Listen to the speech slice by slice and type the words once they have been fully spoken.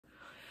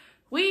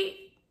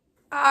We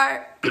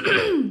are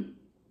on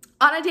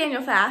a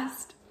Daniel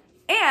fast,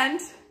 and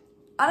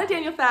on a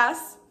Daniel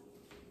fast,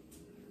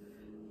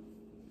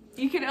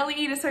 you can only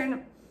eat a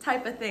certain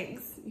type of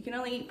things. You can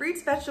only eat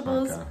fruits,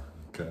 vegetables.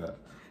 Okay.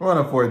 We're on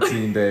a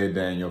 14-day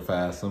Daniel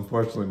fast.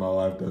 Unfortunately, my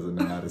wife doesn't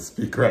know how to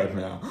speak right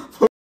now.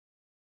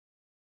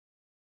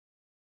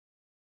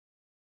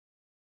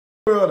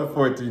 We're on a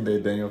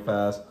 14-day Daniel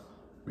fast.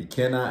 We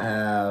cannot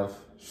have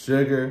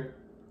sugar.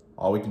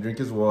 All we can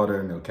drink is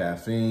water, no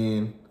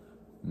caffeine,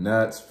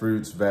 nuts,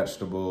 fruits,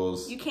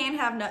 vegetables. You can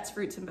have nuts,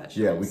 fruits, and vegetables.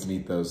 Yeah, we can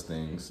eat those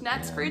things.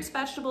 Nuts, fruits,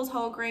 vegetables,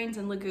 whole grains,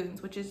 and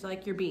legumes, which is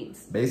like your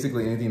beans.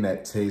 Basically anything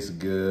that tastes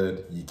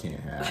good, you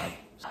can't have.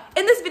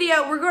 In this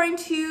video, we're going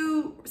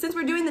to, since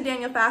we're doing the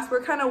Daniel fast,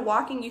 we're kind of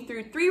walking you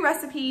through 3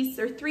 recipes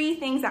or 3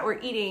 things that we're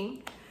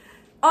eating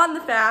on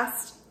the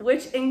fast,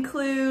 which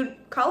include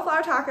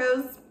cauliflower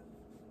tacos,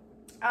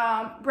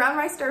 brown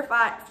rice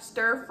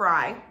stir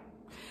fry.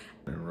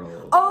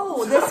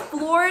 Oh, this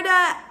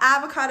Florida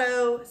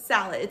avocado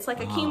salad. It's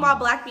like a quinoa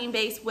black bean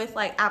base with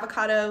like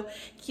avocado,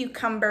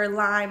 cucumber,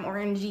 lime,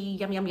 orangey,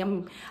 yum, yum,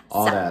 yum,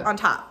 on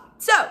top.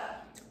 So,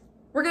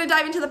 we're gonna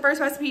dive into the first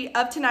recipe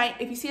of tonight.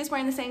 If you see us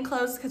wearing the same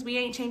clothes, because we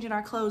ain't changing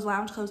our clothes,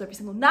 lounge clothes every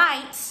single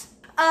night.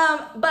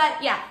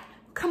 But yeah,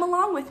 come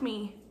along with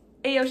me.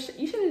 You should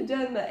have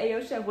done the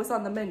AO Chef What's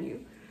on the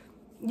Menu.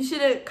 You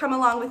should have come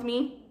along with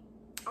me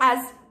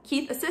as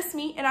Keith assists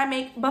me, and I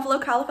make buffalo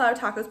cauliflower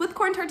tacos with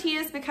corn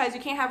tortillas because you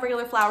can't have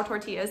regular flour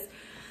tortillas.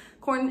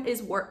 Corn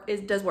does work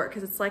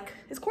because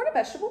it's corn a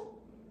vegetable?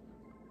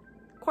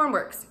 Corn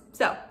works.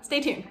 So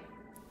stay tuned.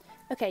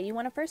 Okay, you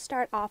want to first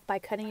start off by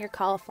cutting your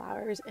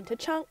cauliflowers into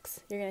chunks.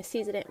 You're going to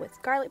season it with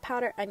garlic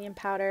powder, onion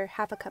powder,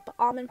 half a cup of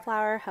almond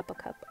flour, half a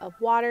cup of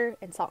water,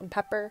 and salt and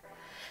pepper.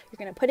 You're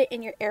going to put it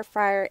in your air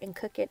fryer and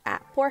cook it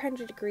at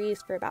 400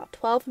 degrees for about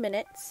 12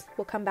 minutes.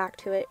 We'll come back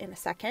to it in a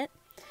second.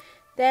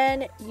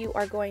 Then you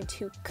are going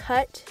to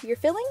cut your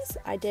fillings.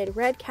 I did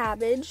red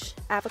cabbage,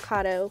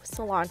 avocado,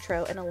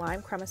 cilantro, and a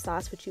lime crema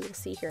sauce, which you will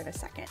see here in a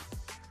second.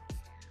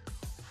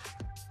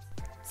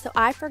 So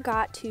I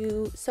forgot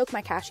to soak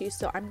my cashews,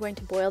 so I'm going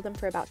to boil them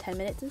for about 10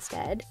 minutes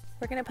instead.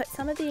 We're going to put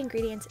some of the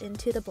ingredients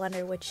into the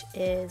blender, which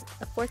is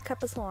a 1/4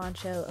 cup of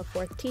cilantro, a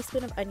 1/4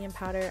 teaspoon of onion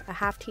powder, a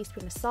 1/2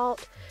 teaspoon of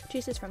salt,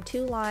 juices from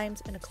 2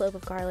 limes, and a clove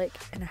of garlic,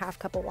 and a 1/2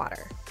 cup of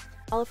water.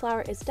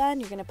 Cauliflower is done.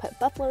 You're going to put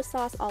buffalo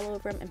sauce all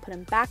over them and put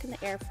them back in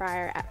the air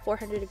fryer at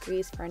 400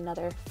 degrees for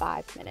another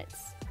 5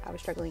 minutes. I was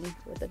struggling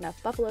with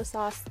enough buffalo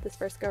sauce this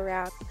first go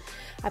around.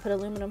 I put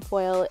aluminum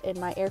foil in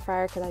my air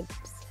fryer because it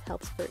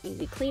helps for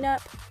easy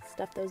cleanup.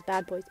 Stuff those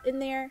bad boys in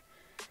there.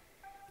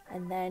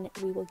 And then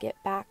we will get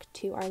back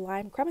to our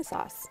lime crema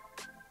sauce.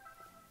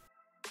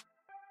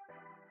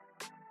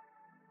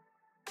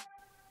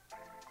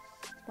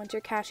 Once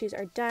your cashews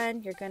are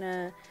done, you're going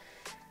to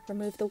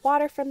remove the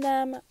water from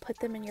them, put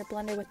them in your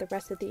blender with the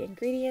rest of the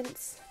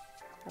ingredients.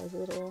 I was a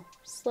little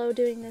slow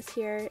doing this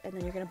here, and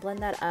then you're going to blend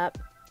that up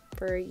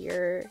for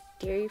your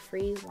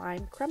dairy-free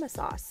lime crema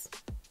sauce.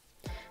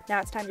 Now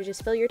it's time to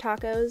just fill your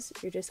tacos.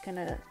 You're just going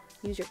to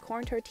use your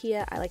corn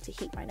tortilla. I like to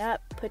heat mine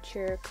up. Put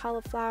your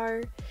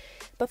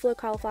buffalo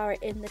cauliflower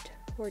in the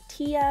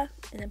tortilla,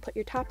 and then put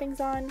your toppings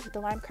on with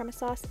the lime crema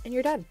sauce, and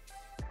you're done.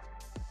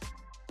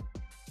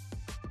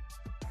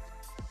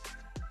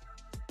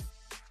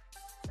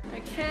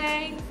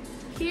 Okay,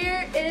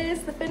 here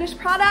is the finished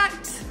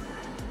product.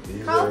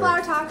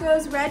 Cauliflower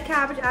tacos, red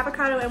cabbage,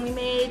 avocado, and we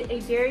made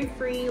a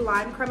dairy-free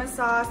lime crema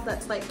sauce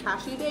that's like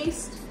cashew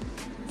based.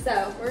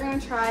 So we're gonna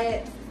try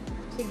it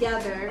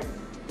together.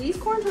 These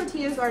corn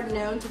tortillas are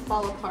known to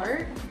fall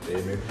apart.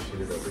 Dave, maybe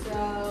shoot it over here.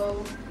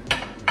 So,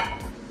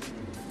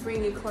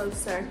 bring you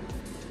closer.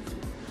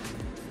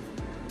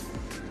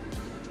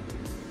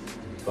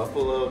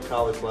 Buffalo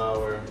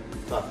cauliflower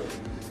tacos.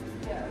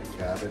 Yeah.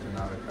 Cabbage and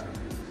avocado.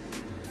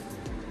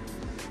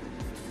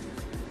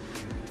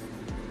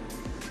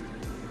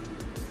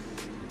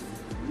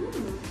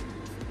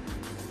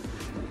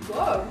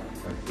 Whoa.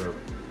 That's dope.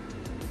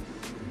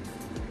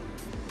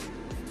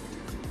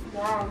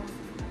 Wow.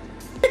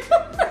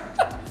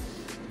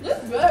 This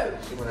is good.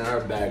 She went out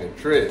her bag of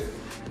tricks.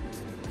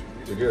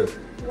 These are good.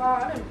 Wow,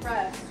 I'm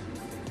impressed.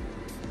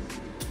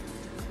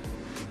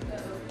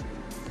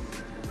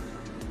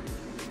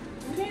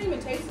 You can't even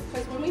taste it,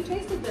 because when we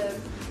tasted the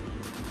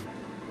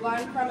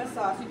lime crema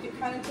sauce, you could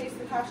kind of taste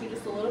the cashew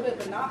just a little bit,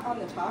 but not on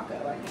the taco.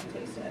 I can't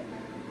taste it.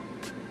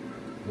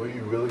 What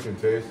you really can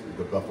taste is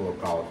the buffalo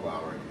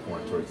cauliflower and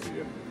corn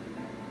tortilla.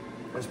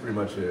 That's pretty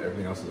much it.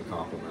 Everything else is a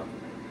compliment.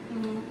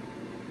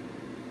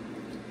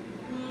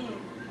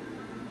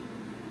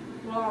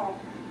 Wow.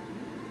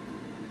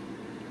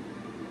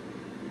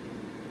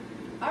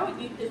 I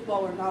would eat this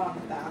while we're not on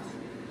the fast.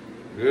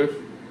 Yes.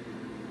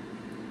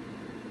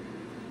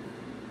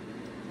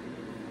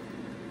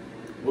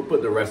 We'll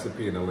put the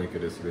recipe in the link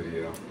of this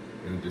video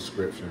in the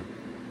description.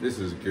 This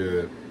is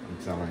good, I'm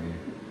telling you.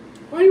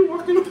 Why are you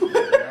walking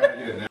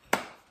away?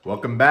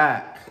 Welcome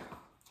back.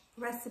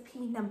 Recipe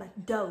number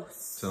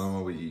dos. Tell them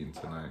what we're eating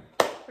tonight.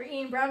 we're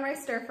eating brown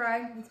rice stir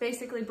fry. It's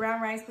basically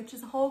brown rice, which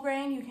is a whole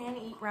grain. You can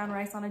eat brown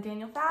rice on a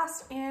Daniel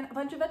fast, and a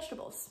bunch of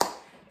vegetables.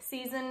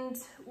 Seasoned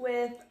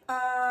with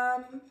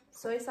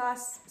soy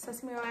sauce,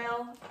 sesame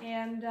oil,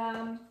 and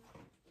that's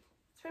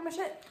pretty much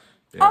it.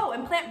 Yeah. Oh,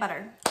 and plant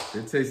butter.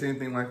 Didn't taste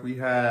anything like we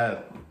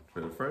had for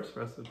the first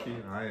recipe,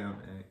 and I am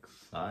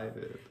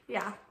excited.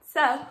 Yeah,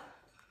 so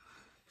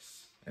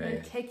I'm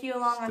gonna take you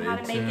along on how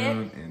to make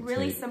it.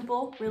 Really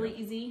simple, really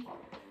easy.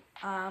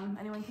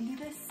 Anyone can do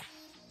this.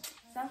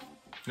 So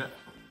yeah,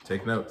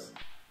 take notes.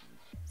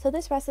 So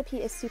this recipe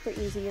is super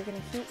easy. You're gonna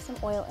heat some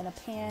oil in a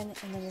pan,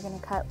 and then you're gonna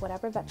cut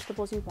whatever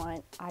vegetables you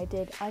want. I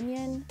did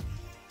onion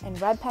and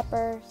red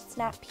pepper,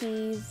 snap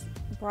peas,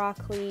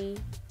 broccoli,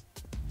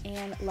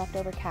 and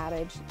leftover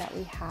cabbage that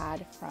we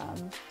had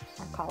from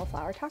our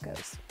cauliflower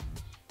tacos.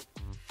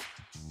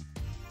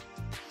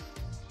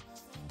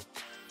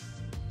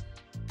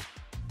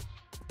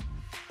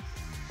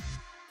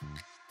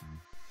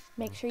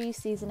 Make sure you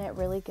season it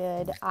really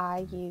good.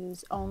 I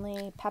use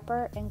only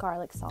pepper and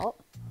garlic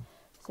salt.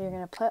 So you're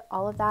gonna put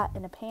all of that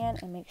in a pan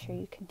and make sure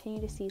you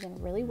continue to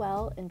season really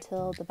well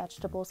until the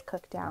vegetables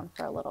cook down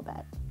for a little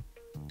bit.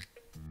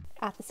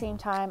 At the same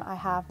time, I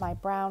have my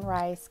brown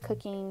rice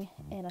cooking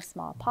in a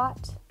small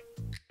pot.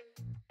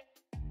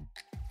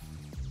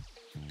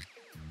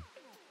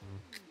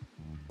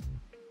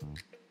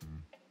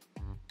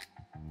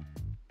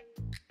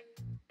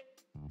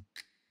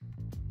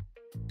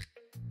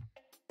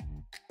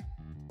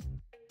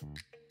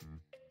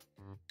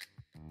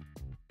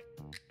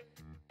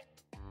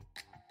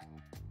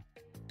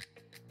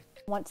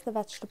 Once the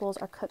vegetables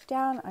are cooked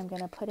down, I'm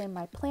going to put in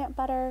my plant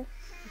butter.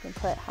 You can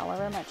put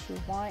however much you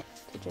want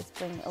to just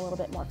bring a little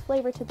bit more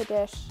flavor to the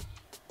dish.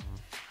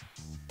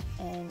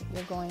 And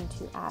you're going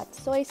to add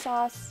soy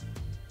sauce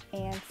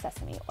and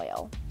sesame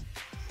oil.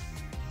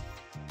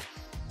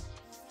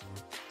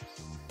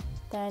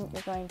 Then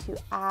you're going to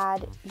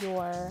add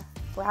your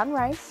brown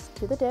rice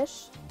to the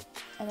dish,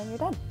 and then you're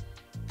done.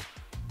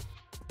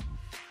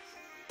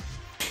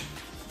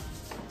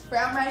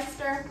 Brown rice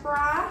stir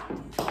fry.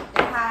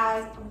 It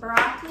has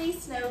broccoli,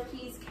 snow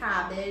peas,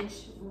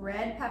 cabbage,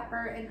 red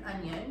pepper, and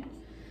onion,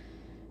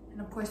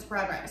 and of course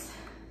brown rice.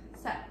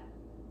 So,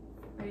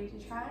 ready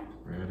to try?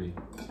 Ready.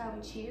 Shall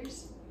we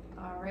cheers?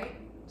 All right,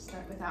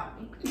 start without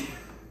me.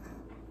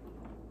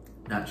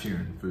 Not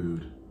cheering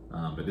food,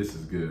 but this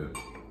is good.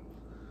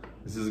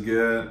 This is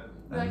good.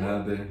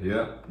 Another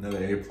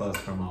A+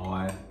 from my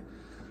wife.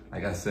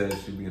 Like I said,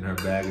 she be in her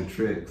bag of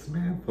tricks,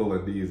 man,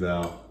 pulling these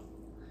out.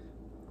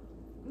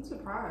 I'm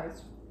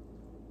surprised.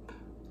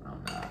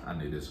 I'm not. I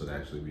knew this would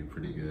actually be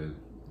pretty good.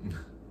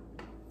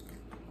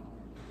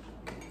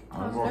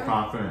 I'm more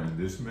confident in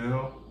this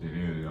meal than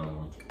any of the other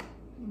ones.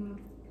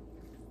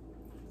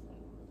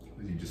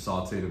 You just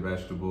saute the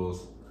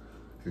vegetables,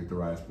 cook the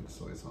rice, put the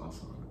soy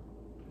sauce on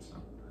it.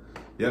 So,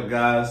 yep,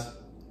 guys.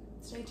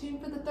 Stay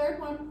tuned for the third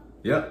one.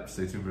 Yep,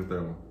 stay tuned for the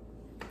third one.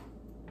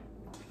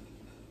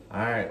 All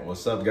right,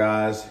 what's up,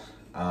 guys?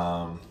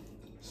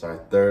 It's our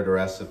third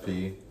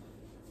recipe.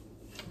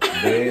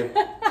 Babe,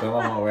 tell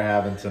them what we're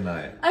having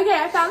tonight. Okay,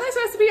 I found this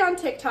recipe on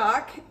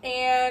TikTok,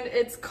 and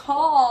it's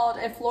called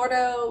a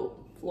Florida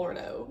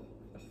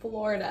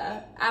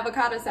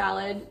avocado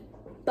salad,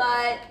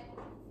 but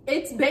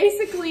it's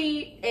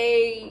basically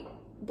a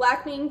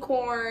black bean,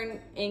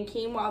 corn, and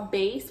quinoa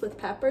base with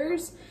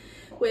peppers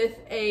with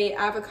a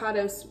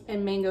avocado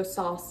and mango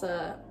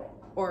salsa,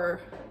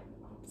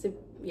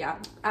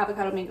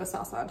 avocado mango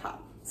salsa on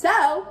top.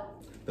 So,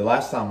 the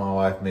last time my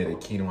wife made a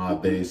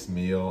quinoa-based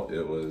meal,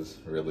 it was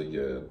really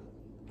good.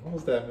 What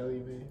was that meal you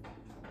made?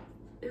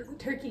 It was a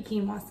turkey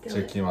quinoa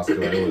skillet. Turkey quinoa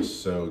skillet. It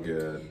was so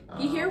good.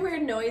 You hear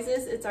weird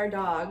noises? It's our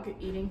dog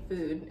eating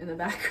food in the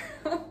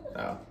background.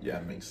 Oh, yeah,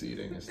 it makes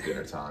eating. It's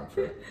dinner time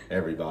for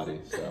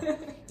everybody. So,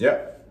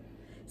 yep.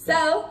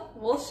 So,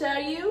 we'll show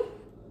you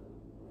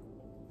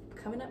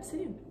coming up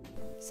soon.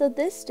 So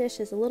this dish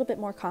is a little bit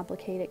more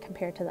complicated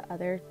compared to the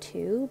other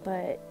two,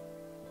 but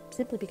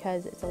simply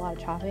because it's a lot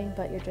of chopping,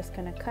 but you're just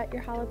gonna cut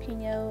your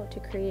jalapeno to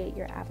create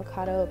your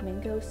avocado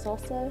mango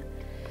salsa.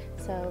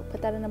 So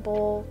put that in a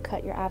bowl,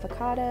 cut your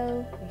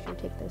avocado, make sure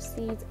you take those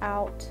seeds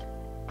out.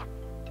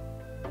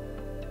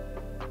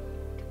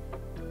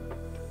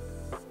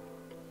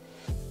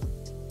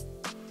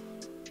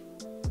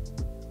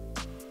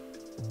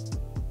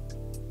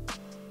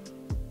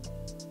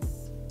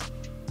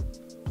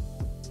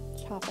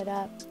 Chop it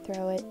up,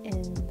 throw it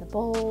in the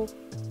bowl.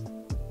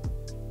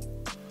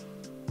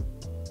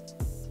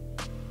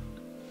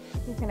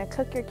 You're gonna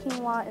cook your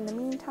quinoa in the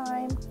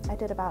meantime. I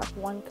did about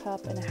 1.5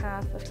 cups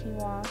of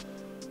quinoa,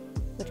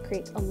 which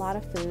creates a lot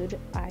of food.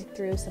 I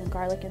threw some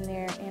garlic in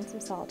there and some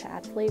salt to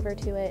add flavor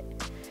to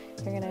it.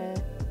 You're gonna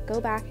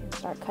go back and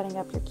start cutting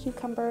up your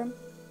cucumber.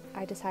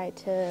 I decided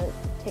to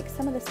take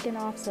some of the skin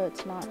off so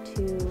it's not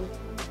too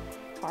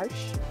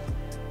harsh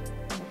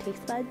on the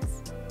taste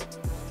buds.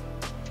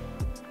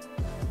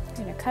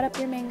 You're gonna cut up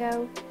your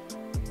mango.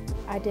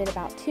 I did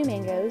about 2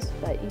 mangoes,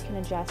 but you can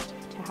adjust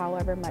to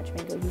however much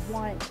mango you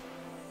want.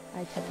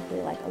 I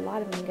typically like a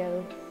lot of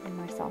mango in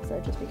my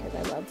salsa just because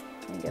I love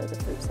mango, the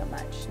fruit, so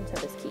much, and so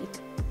does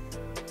Keith.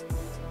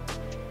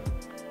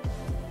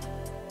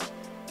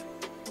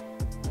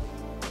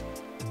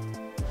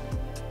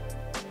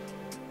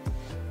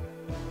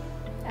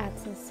 Add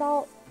some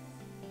salt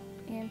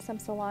and some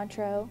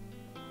cilantro,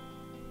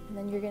 and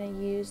then you're going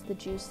to use the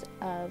juice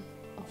of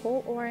a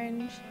whole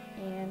orange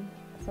and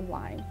some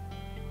lime.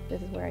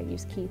 This is where I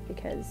use Keith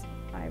because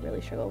I really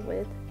struggle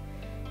with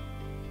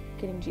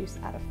getting juice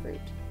out of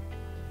fruit.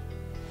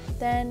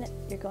 Then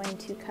you're going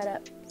to cut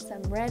up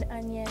some red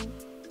onion.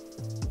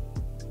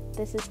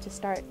 This is to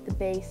start the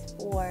base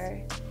for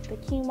the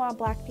quinoa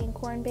black bean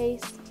corn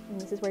base. And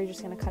this is where you're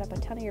just going to cut up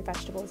a ton of your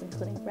vegetables,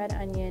 including red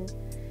onion,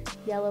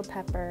 yellow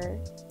pepper,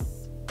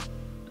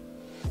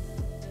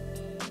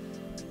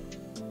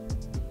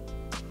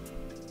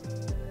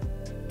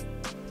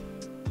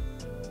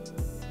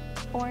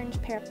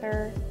 orange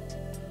pepper,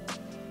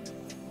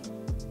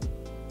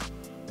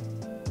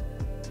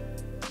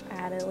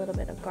 add a little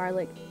bit of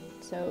garlic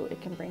so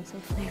it can bring some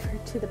flavor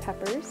to the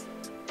peppers.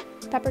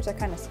 Peppers are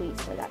kind of sweet,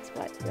 so that's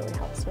what really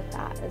helps with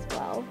that as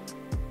well.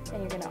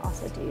 And you're going to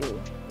also do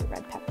the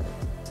red pepper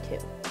too.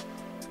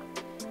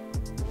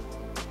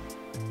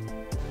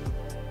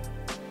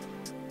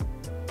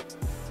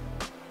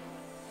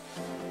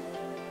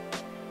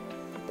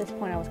 At this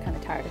point I was kind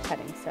of tired of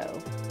cutting, so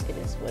it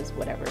just was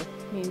whatever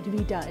needed to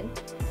be done.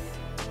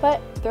 But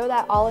throw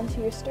that all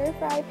into your stir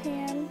fry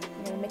pan.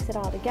 You're going to mix it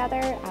all together,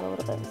 add a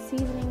little bit of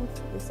seasoning.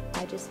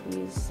 I just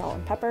use salt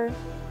and pepper,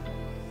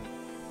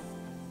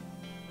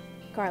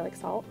 garlic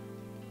salt.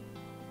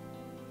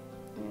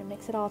 You're going to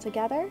mix it all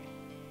together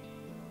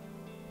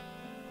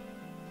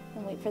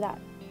and wait for that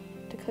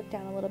to cook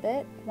down a little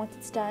bit. Once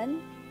it's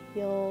done,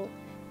 you'll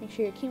make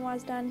sure your quinoa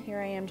is done. Here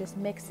I am just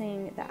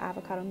mixing the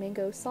avocado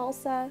mango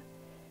salsa.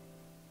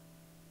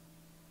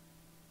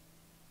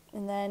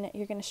 And then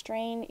you're going to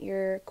strain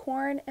your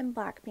corn and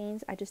black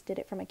beans. I just did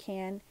it from a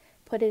can.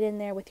 Put it in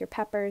there with your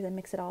peppers and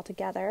mix it all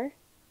together.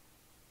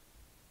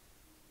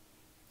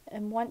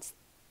 And once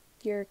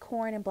your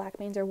corn and black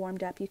beans are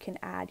warmed up, you can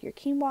add your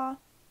quinoa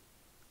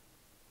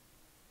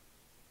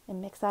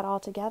and mix that all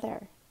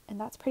together. And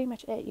that's pretty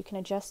much it. You can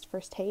adjust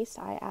for taste.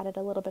 I added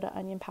a little bit of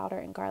onion powder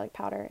and garlic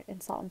powder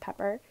and salt and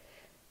pepper.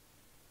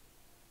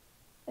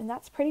 And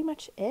that's pretty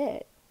much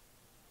it.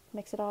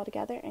 Mix it all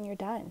together and you're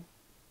done.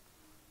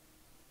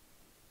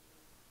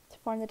 To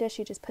form the dish,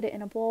 you just put it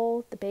in a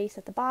bowl, the base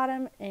at the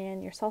bottom,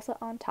 and your salsa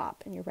on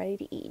top, and you're ready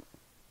to eat.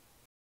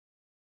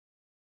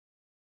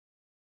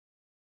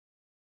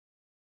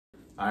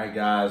 Alright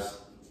guys,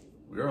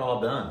 we're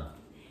all done.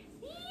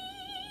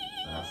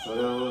 That's what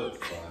it looks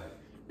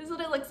like. This is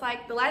what it looks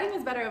like. The lighting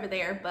is better over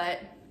there, but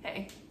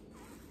hey.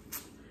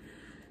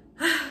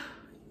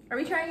 Are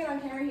we trying it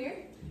on camera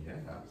here? Yeah.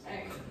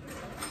 Alright.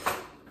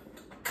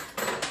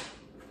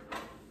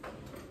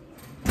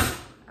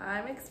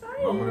 I'm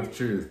excited. Moment of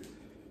truth.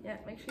 Yeah,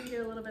 make sure you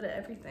get a little bit of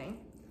everything.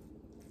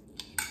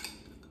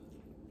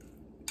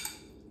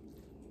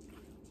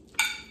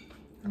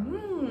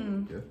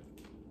 Mmm. Good.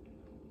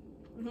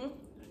 Mm-hmm.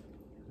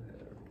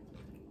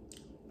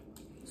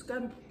 It's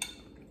good.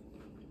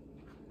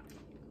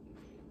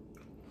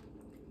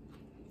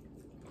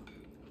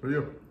 For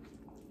you.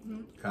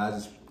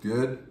 Guys, it's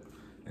good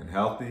and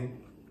healthy.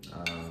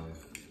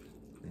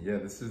 Yeah,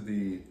 this is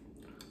the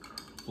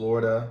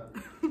Florida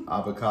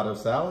avocado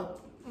salad.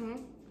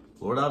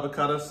 Florida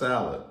avocado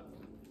salad.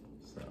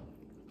 So,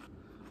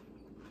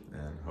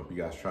 and hope you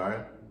guys try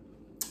it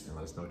and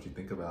let us know what you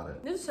think about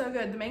it. This is so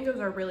good. The mangoes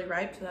are really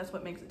ripe, so that's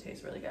what makes it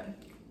taste really good.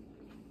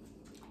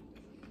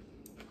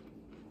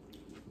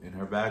 In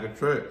her bag of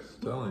tricks,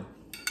 telling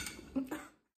you.